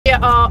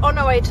are on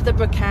our way to the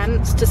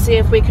Brocants to see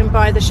if we can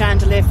buy the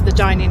chandelier for the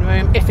dining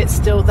room, if it's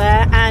still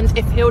there, and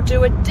if he'll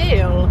do a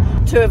deal.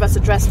 Two of us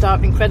are dressed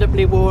up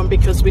incredibly warm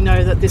because we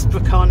know that this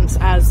Brocants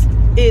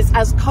is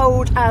as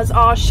cold as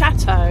our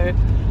chateau.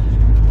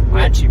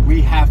 Actually,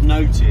 we have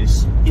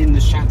noticed in the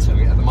chateau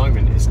at the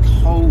moment it's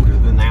colder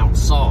than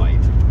outside.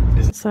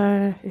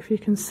 So, if you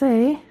can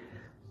see,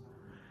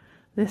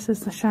 this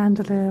is the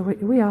chandelier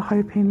we are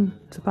hoping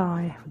to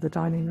buy for the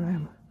dining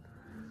room.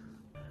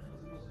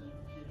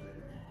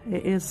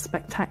 It is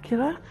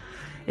spectacular.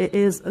 It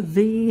is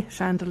the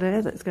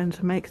chandelier that's going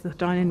to make the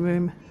dining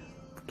room,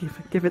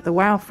 give it the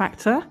wow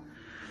factor.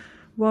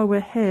 While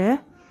we're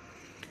here,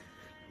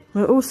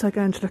 we're also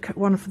going to look at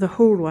one for the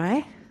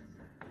hallway,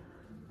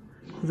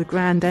 the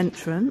grand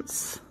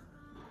entrance,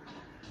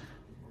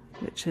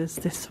 which is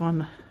this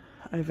one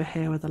over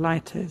here where the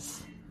light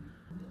is.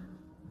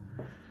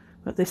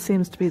 But this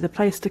seems to be the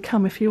place to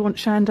come if you want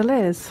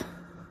chandeliers.